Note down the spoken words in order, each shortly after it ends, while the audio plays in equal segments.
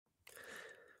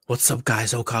What's up,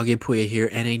 guys? Okage Puya here,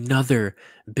 and another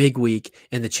big week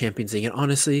in the Champions League. And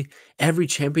honestly, every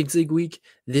Champions League week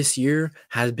this year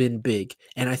has been big,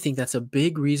 and I think that's a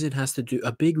big reason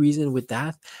with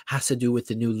that has to do with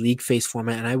the new league phase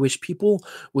format. And I wish people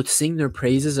would sing their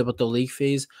praises about the league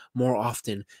phase more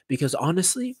often, because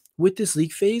honestly, with this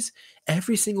league phase,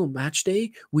 every single match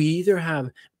day we either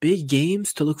have big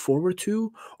games to look forward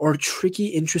to or tricky,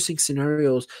 interesting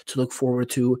scenarios to look forward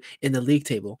to in the league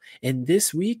table. And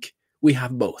this week, we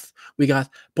have both. We got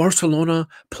Barcelona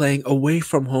playing away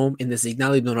from home in the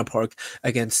Signal Iduna Park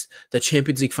against the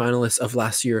Champions League finalists of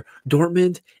last year,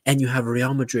 Dortmund, and you have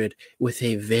Real Madrid with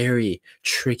a very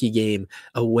tricky game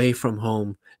away from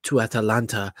home to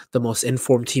Atalanta, the most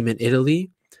informed team in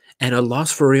Italy, and a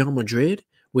loss for Real Madrid,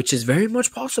 which is very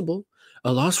much possible.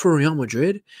 A loss for Real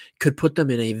Madrid could put them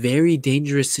in a very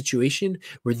dangerous situation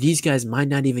where these guys might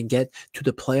not even get to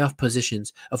the playoff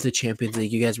positions of the Champions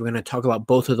League. You guys, we're going to talk about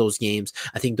both of those games.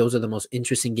 I think those are the most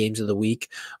interesting games of the week.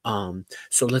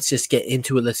 So let's just get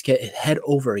into it. Let's head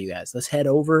over, you guys. Let's head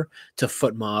over to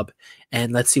Foot Mob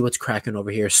and let's see what's cracking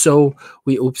over here. So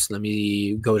let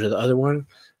me go to the other one.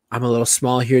 I'm a little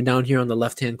small here down here on the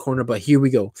left-hand corner, but here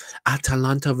we go.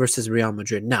 Atalanta versus Real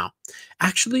Madrid. Now,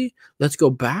 actually, let's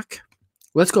go back.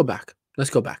 Let's go back.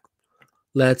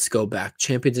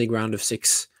 Champions League round of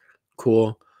 6.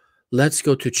 Cool. Let's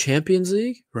go to Champions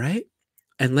League, right?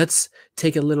 And let's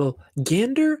take a little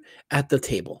gander at the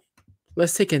table.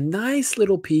 Let's take a nice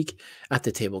little peek at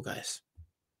the table, guys.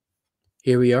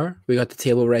 Here we are. We got the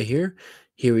table right here.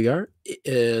 Here we are.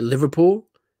 Liverpool.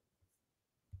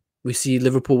 We see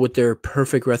Liverpool with their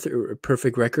perfect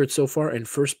record so far in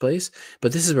first place.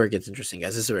 But this is where it gets interesting,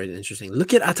 guys. This is where it gets interesting.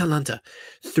 Look at Atalanta.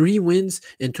 3 wins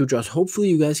and 2 draws. Hopefully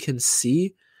you guys can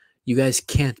see. You guys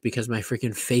can't because my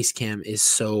freaking face cam is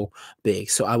so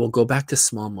big. So I will go back to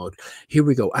small mode. Here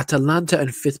we go. Atalanta in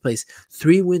 5th place.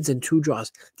 3 wins and 2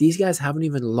 draws. These guys haven't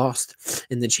even lost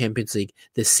in the Champions League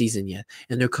this season yet.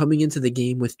 And they're coming into the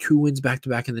game with 2 wins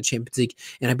back-to-back in the Champions League.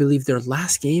 And I believe their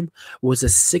last game was a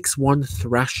 6-1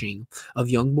 thrashing of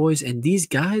Young Boys. And these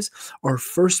guys are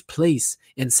first place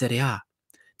in Serie A.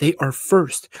 They are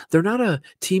first. They're not a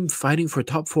team fighting for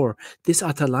top 4. This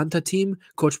Atalanta team,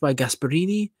 coached by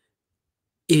Gasperini,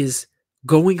 is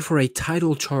going for a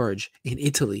title charge in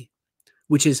Italy,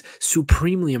 which is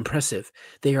supremely impressive.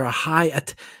 They are a high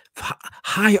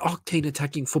octane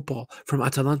attacking football from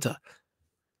Atalanta.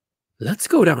 Let's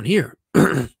go down here.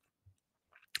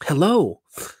 Hello,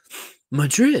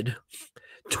 Madrid.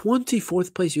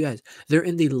 24th place, you guys. They're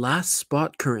in the last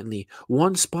spot currently.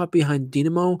 1 spot behind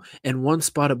Dinamo and 1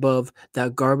 spot above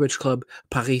that garbage club,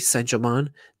 Paris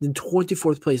Saint-Germain. Then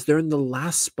 24th place. They're in the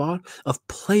last spot of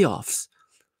playoffs.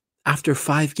 After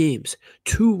 5 games,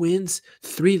 2 wins,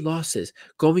 3 losses,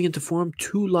 going into form,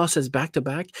 2 losses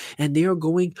back-to-back, and they are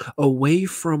going away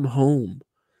from home.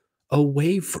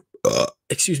 Away from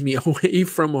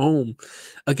home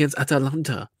against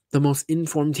Atalanta, the most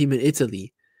informed team in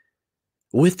Italy.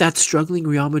 With that struggling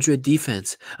Real Madrid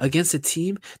defense against a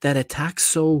team that attacks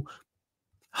so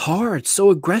hard, so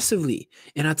aggressively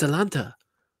in Atalanta.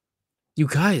 You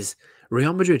guys,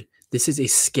 Real Madrid, this is a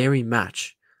scary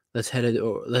match. Let's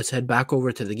head back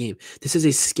over to the game. This is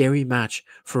a scary match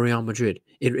for Real Madrid.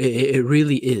 It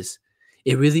really is.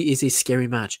 It really is a scary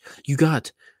match. You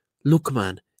got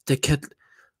Lukman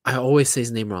I always say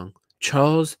his name wrong.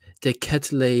 Charles de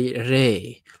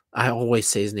Ketelaere. I always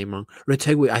say his name wrong.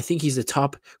 Retegui, I think he's the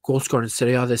top goal scorer in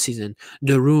Serie A this season.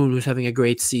 Darun, who's having a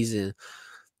great season.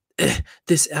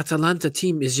 This Atalanta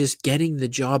team is just getting the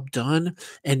job done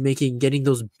and getting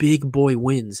those big boy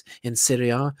wins in Serie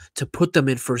A to put them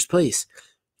in first place.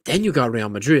 Then you got Real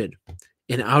Madrid,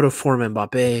 an out of form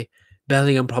Mbappe.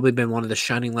 Bellingham probably been one of the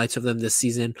shining lights of them this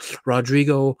season.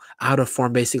 Rodrigo out of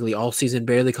form basically all season,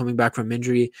 barely coming back from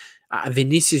injury.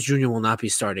 Vinicius Jr. will not be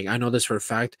starting. I know this for a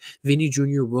fact. Vini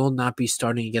Jr. will not be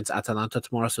starting against Atalanta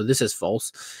tomorrow, so this is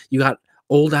false. You got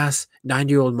old-ass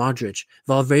 90-year-old Modric.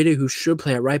 Valverde, who should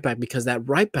play at right back, because that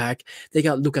right back, they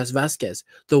got Lucas Vazquez,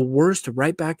 the worst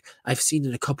right back I've seen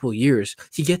in a couple of years.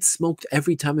 He gets smoked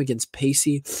every time against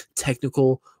pacey,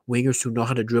 technical wingers who know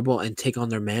how to dribble and take on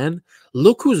their man.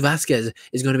 Look who Vazquez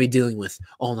is going to be dealing with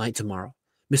all night tomorrow.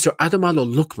 Mr. Adamalo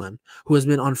Lukman, who has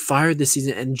been on fire this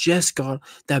season and just got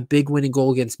that big winning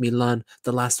goal against Milan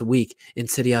the last week in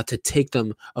Serie A to take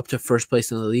them up to first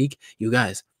place in the league. You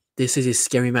guys, this is a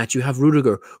scary match. You have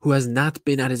Rudiger, who has not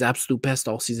been at his absolute best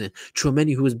all season.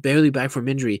 Tchouaméni, who is barely back from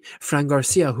injury. Fran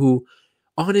Garcia, who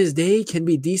on his day can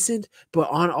be decent, but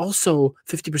on also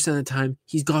 50% of the time,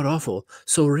 he's god-awful.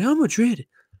 So Real Madrid,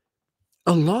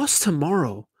 a loss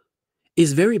tomorrow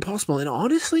is very possible. And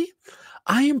honestly,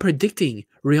 I am predicting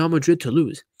Real Madrid to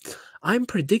lose. I'm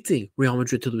predicting Real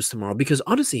Madrid to lose tomorrow because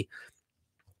honestly,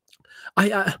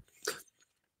 I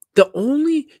the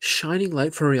only shining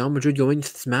light for Real Madrid going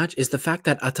into this match is the fact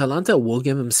that Atalanta will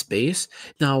give him space.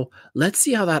 Now, let's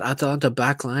see how that Atalanta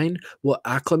backline will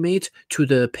acclimate to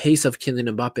the pace of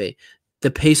Kylian Mbappe,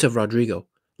 the pace of Rodrigo.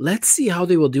 Let's see how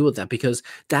they will deal with that because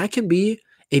that can be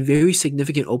a very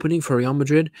significant opening for Real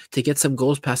Madrid to get some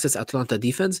goals past this Atalanta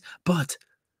defense. But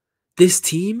this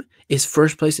team is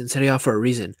first place in Serie A for a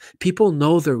reason. People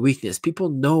know their weakness. People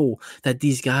know that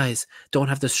these guys don't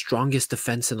have the strongest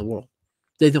defense in the world.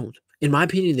 They don't. In my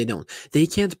opinion, they don't. They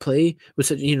can't play with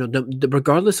such,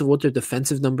 regardless of what their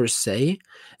defensive numbers say,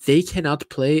 they cannot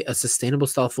play a sustainable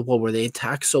style of football where they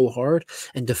attack so hard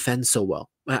and defend so well.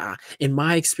 In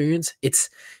my experience, it's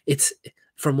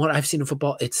from what I've seen in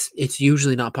football, it's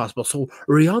usually not possible. So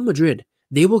Real Madrid,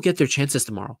 they will get their chances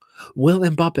tomorrow. Will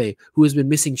Mbappe, who has been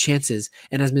missing chances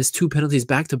and has missed 2 penalties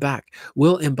back to back,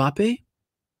 will Mbappe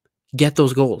get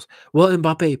those goals? Will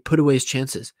Mbappe put away his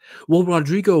chances? Will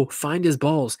Rodrigo find his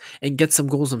balls and get some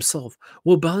goals himself?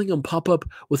 Will Bellingham pop up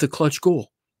with a clutch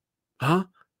goal? Huh?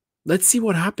 Let's see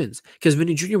what happens because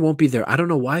Vinny Jr. won't be there. I don't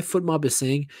know why FootMob is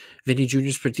saying Vinny Jr.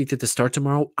 is predicted to start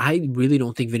tomorrow. I really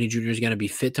don't think Vinny Jr. is going to be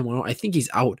fit tomorrow. I think he's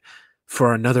out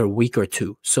for another week or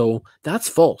two. So that's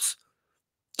false.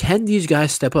 Can these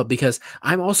guys step up? Because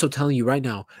I'm also telling you right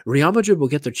now, Real Madrid will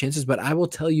get their chances, but I will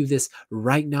tell you this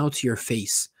right now to your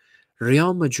face.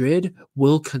 Real Madrid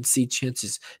will concede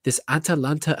chances. This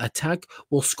Atalanta attack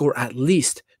will score at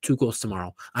least 2 goals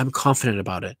tomorrow. I'm confident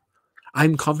about it.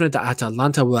 I'm confident that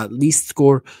Atalanta will at least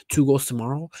score 2 goals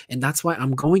tomorrow, and that's why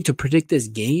I'm going to predict this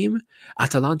game,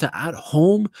 Atalanta at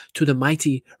home to the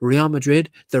mighty Real Madrid,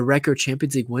 the record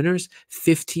Champions League winners,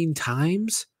 15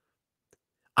 times.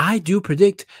 I do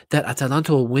predict that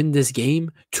Atalanta will win this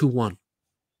game 2-1.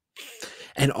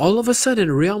 And all of a sudden,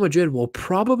 Real Madrid will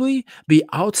probably be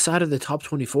outside of the top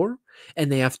 24,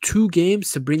 and they have 2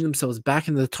 games to bring themselves back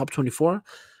into the top 24.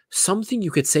 Something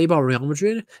you could say about Real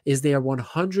Madrid is they are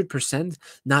 100%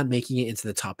 not making it into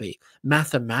the top 8.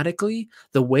 Mathematically,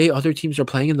 the way other teams are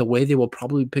playing and the way they will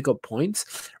probably pick up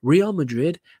points, Real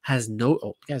Madrid has no...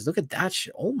 Oh, guys, look at that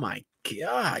shit. Oh my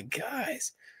God,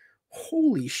 guys.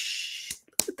 Holy shit.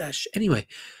 Look at that shit. Anyway,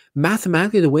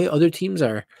 mathematically, the way other teams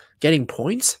are getting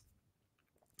points,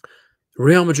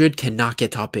 Real Madrid cannot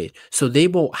get top 8. So they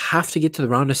will have to get to the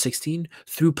round of 16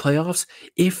 through playoffs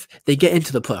if they get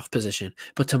into the playoff position.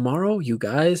 But tomorrow, you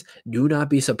guys, do not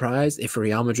be surprised if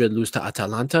Real Madrid lose to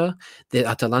Atalanta. The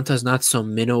Atalanta is not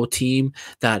some minnow team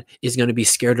that is going to be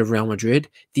scared of Real Madrid.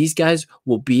 These guys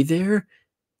will be there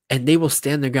and they will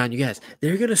stand their ground. You guys,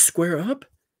 they're going to square up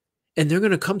and they're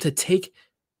going to come to take...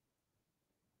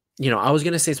 I was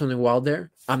going to say something wild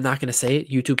there. I'm not going to say it,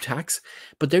 YouTube tax.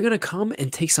 But they're going to come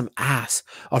and take some ass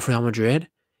off Real Madrid.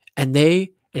 And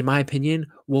they, in my opinion,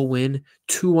 will win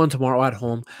 2-1 tomorrow at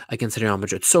home against Real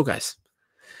Madrid. So, guys,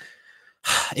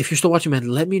 if you're still watching, man,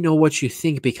 let me know what you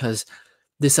think because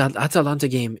this Atalanta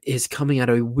game is coming at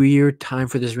a weird time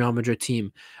for this Real Madrid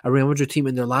team. A Real Madrid team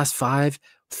in their last 5,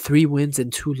 3 wins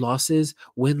and 2 losses.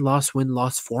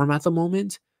 Win-loss form at the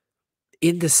moment.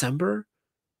 In December.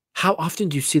 How often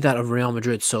do you see that of Real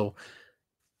Madrid? So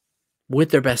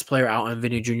with their best player out on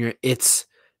Vinny Jr., it's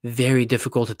very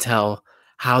difficult to tell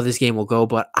how this game will go.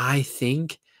 But I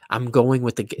think I'm going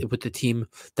with the team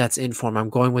that's in form. I'm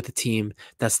going with the team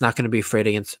that's not going to be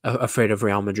afraid of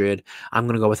Real Madrid. I'm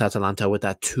going to go with Atalanta with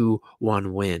that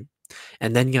 2-1 win.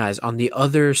 And then, guys, on the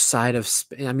other side of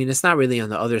Spain, I mean, it's not really on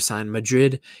the other side.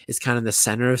 Madrid is kind of the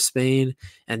center of Spain.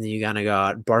 And then you kind of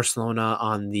got Barcelona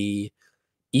on the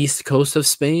east coast of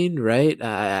Spain, right?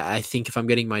 I think if I'm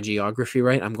getting my geography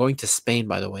right, I'm going to Spain,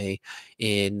 by the way,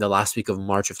 in the last week of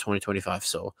March of 2025.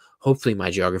 So hopefully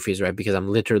my geography is right because I'm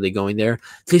literally going there.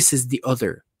 This is the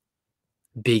other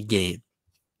big game,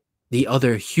 the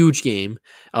other huge game.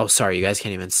 Oh, sorry, you guys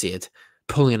can't even see it.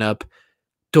 Pulling it up,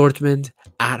 Dortmund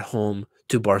at home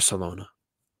to Barcelona.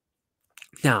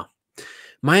 Now,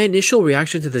 my initial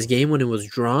reaction to this game when it was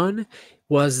drawn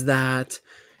was that,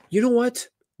 you know what?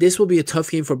 This will be a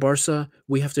tough game for Barca.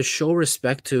 We have to show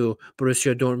respect to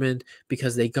Borussia Dortmund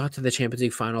because they got to the Champions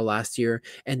League final last year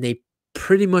and they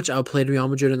pretty much outplayed Real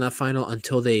Madrid in that final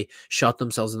until they shot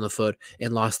themselves in the foot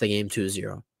and lost the game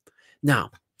 2-0. Now,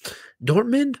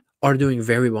 Dortmund are doing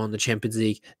very well in the Champions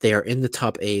League. They are in the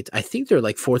top 8. I think they're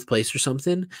like 4th place or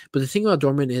something. But the thing about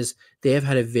Dortmund is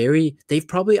they've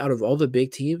probably out of all the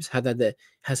big teams have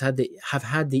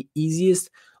had the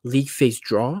easiest league phase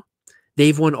draw.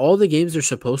 They've won all the games they're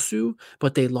supposed to,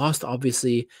 but they lost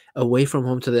obviously away from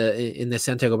home in the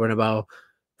Santiago Bernabeu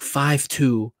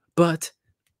 5-2. But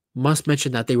Must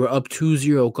mention that they were up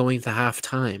 2-0 going to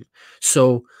halftime.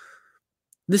 So,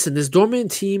 listen, this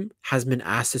Dortmund team has been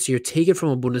asked this year. Take it from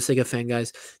a Bundesliga fan,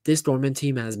 guys. This Dortmund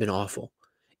team has been awful.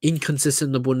 Inconsistent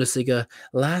in the Bundesliga.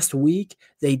 Last week,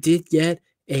 they did get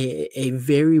a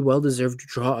very well-deserved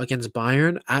draw against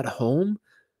Bayern at home,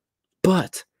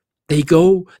 but they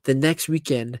go the next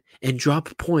weekend and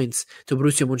drop points to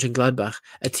Borussia Mönchengladbach,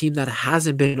 a team that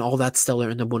hasn't been all that stellar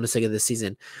in the Bundesliga this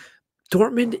season.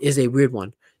 Dortmund is a weird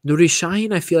one. Nuri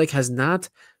Sahin, I feel like, has not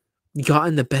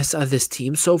gotten the best out of this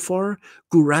team so far.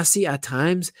 Guirassy at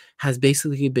times has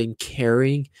basically been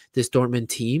carrying this Dortmund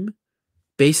team.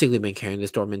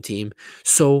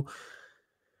 So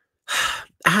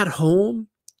at home,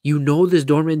 this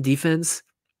Dortmund defense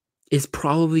is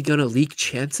probably going to leak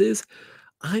chances.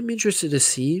 I'm interested to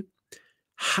see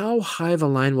how high of a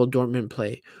line will Dortmund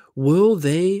play. Will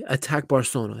they attack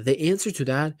Barcelona? The answer to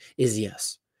that is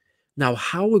yes. Now,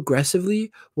 how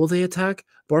aggressively will they attack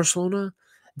Barcelona?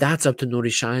 That's up to Nuri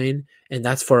Sahin, and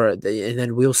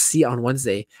then we'll see on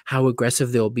Wednesday how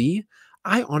aggressive they'll be.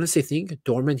 I honestly think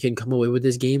Dortmund can come away with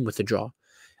this game with a draw.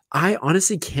 I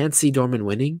honestly can't see Dortmund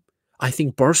winning. I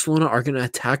think Barcelona are going to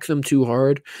attack them too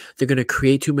hard. They're going to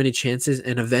create too many chances,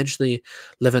 and eventually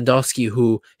Lewandowski,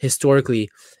 who historically,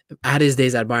 at his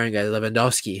days at Bayern, guys,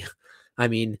 Lewandowski, I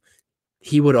mean,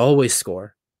 he would always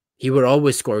score. He would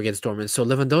always score against Dortmund. So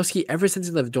Lewandowski, ever since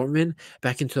he left Dortmund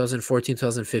back in 2014,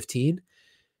 2015,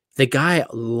 the guy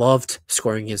loved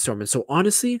scoring against Dortmund. So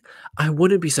honestly, I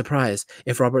wouldn't be surprised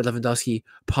if Robert Lewandowski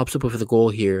pops up with a goal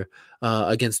here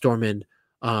against Dortmund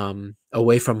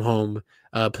away from home,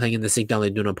 playing in the Signal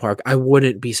Iduna Park. I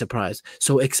wouldn't be surprised.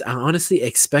 So I honestly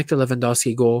expect a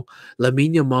Lewandowski goal.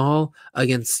 Lamine Yamal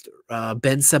against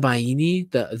Ben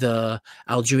Sebaini, the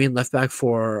Algerian left back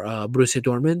for Borussia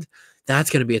Dortmund.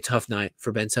 That's going to be a tough night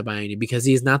for Ben Sebaini because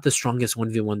he is not the strongest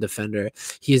 1v1 defender.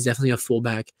 He is definitely a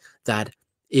fullback that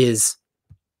is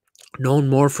known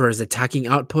more for his attacking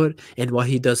output and what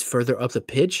he does further up the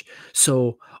pitch.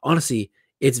 So honestly,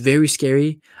 it's very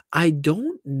scary. I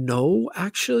don't know,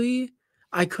 actually.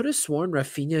 I could have sworn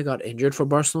Rafinha got injured for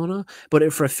Barcelona, but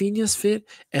if Rafinha's fit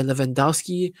and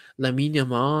Lewandowski, Lamine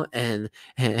Yamal, and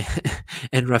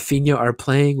and Rafinha are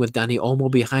playing with Dani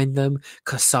Olmo behind them,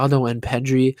 Casado and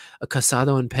Pedri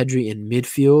in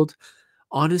midfield,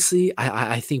 honestly,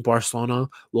 I think Barcelona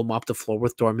will mop the floor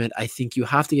with Dortmund. I think you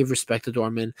have to give respect to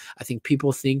Dortmund. I think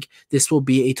people think this will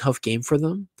be a tough game for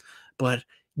them, but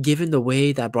given the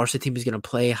way that Barca team is going to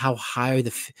play, how high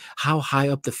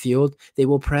up the field they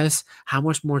will press, how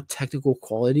much more technical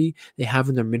quality they have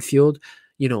in their midfield,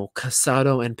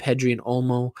 Casado and Pedri and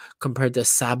Olmo compared to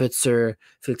Sabitzer,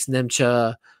 Felix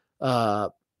Nemcha,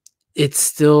 it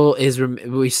still is.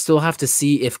 We still have to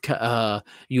see if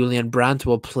Julian Brandt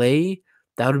will play.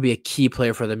 That would be a key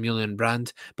player for them, Julian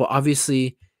Brandt. But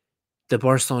obviously, the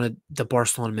Barcelona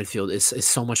midfield is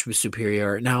so much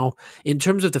superior. Now, in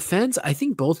terms of defense, I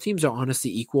think both teams are honestly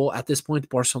equal at this point.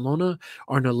 Barcelona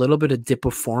are in a little bit of dip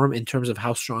of form in terms of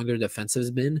how strong their defense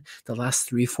has been the last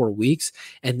 3-4 weeks.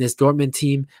 And this Dortmund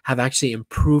team have actually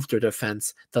improved their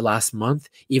defense the last month,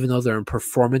 even though their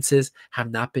performances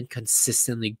have not been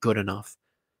consistently good enough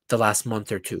the last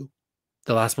month or two.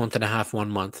 The last month and a half, 1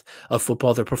 month of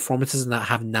football, their performances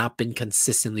have not been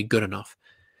consistently good enough.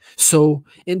 So,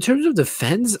 in terms of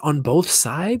defense on both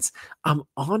sides, I'm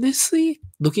honestly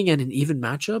looking at an even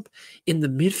matchup. In the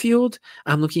midfield,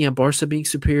 I'm looking at Barca being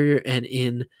superior,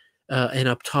 and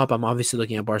up top, I'm obviously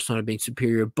looking at Barcelona being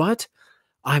superior. But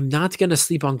I'm not gonna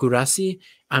sleep on Guirassy.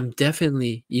 I'm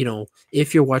definitely,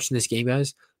 if you're watching this game,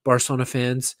 guys, Barcelona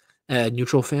fans,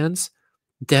 neutral fans,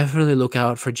 definitely look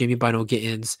out for Jamie Bino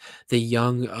Gittins, the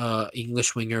young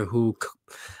English winger who,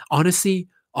 honestly,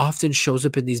 often shows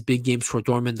up in these big games for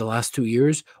Dortmund the last 2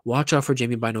 years. Watch out for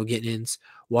Jamie Bino Gittins.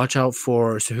 Watch out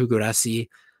for Serhou Guirassy.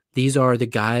 These are the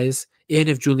guys. And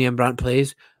if Julian Brandt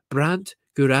plays, Brandt,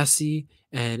 Guirassy,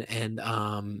 and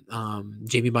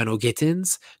Jamie Bino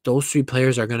Gittins, those three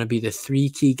players are going to be the three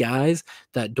key guys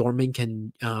that Dortmund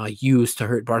can use to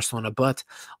hurt Barcelona. But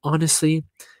honestly,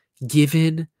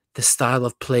 given the style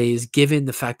of plays, given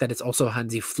the fact that it's also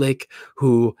Hansi Flick,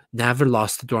 who never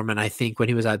lost to Dortmund, I think, when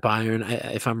he was at Bayern,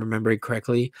 if I'm remembering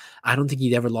correctly. I don't think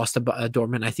he'd ever lost to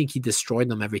Dortmund. I think he destroyed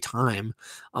them every time.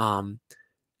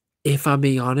 If I'm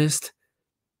being honest,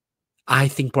 I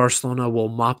think Barcelona will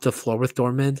mop the floor with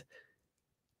Dortmund.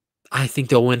 I think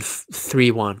they'll win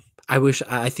 3-1.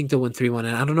 I think they'll win 3-1.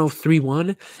 And I don't know if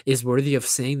 3-1 is worthy of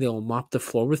saying they'll mop the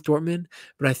floor with Dortmund,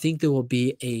 but I think there will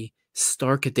be a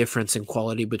stark difference in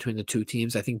quality between the two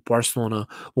teams. I think Barcelona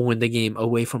will win the game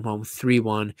away from home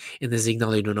 3-1 in the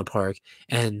Signal Iduna Park.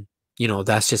 And,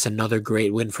 that's just another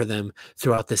great win for them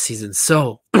throughout the season.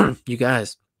 So, you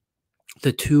guys,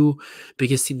 the two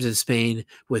biggest teams in Spain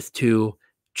with two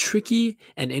tricky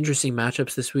and interesting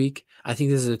matchups this week. I think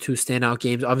this is the two standout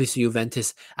games. Obviously,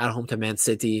 Juventus at home to Man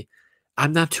City.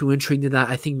 I'm not too intrigued in that.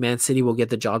 I think Man City will get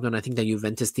the job done. I think the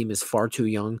Juventus team is far too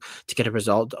young to get a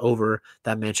result over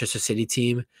that Manchester City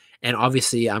team. And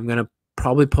obviously, I'm going to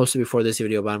probably post it before this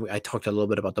video, but I talked a little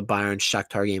bit about the Bayern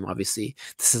Shakhtar game. Obviously,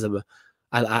 this is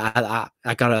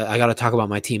I gotta talk about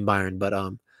my team Bayern, but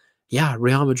yeah,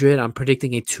 Real Madrid, I'm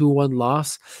predicting a 2-1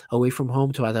 loss away from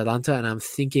home to Atalanta, and I'm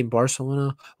thinking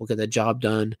Barcelona will get the job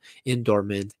done in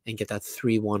Dortmund and get that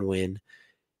 3-1 win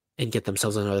and get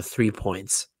themselves another 3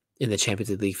 points in the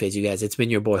Champions League phase. You guys, it's been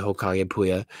your boy Hokage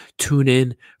Puya. Tune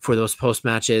in for those post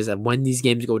matches, and when these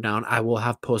games go down, I will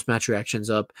have post match reactions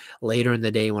up later in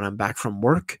the day when I'm back from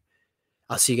work.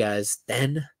 I'll see you guys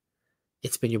then.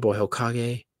 It's been your boy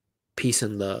Hokage. Peace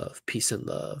and love. Peace and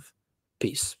love.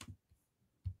 Peace.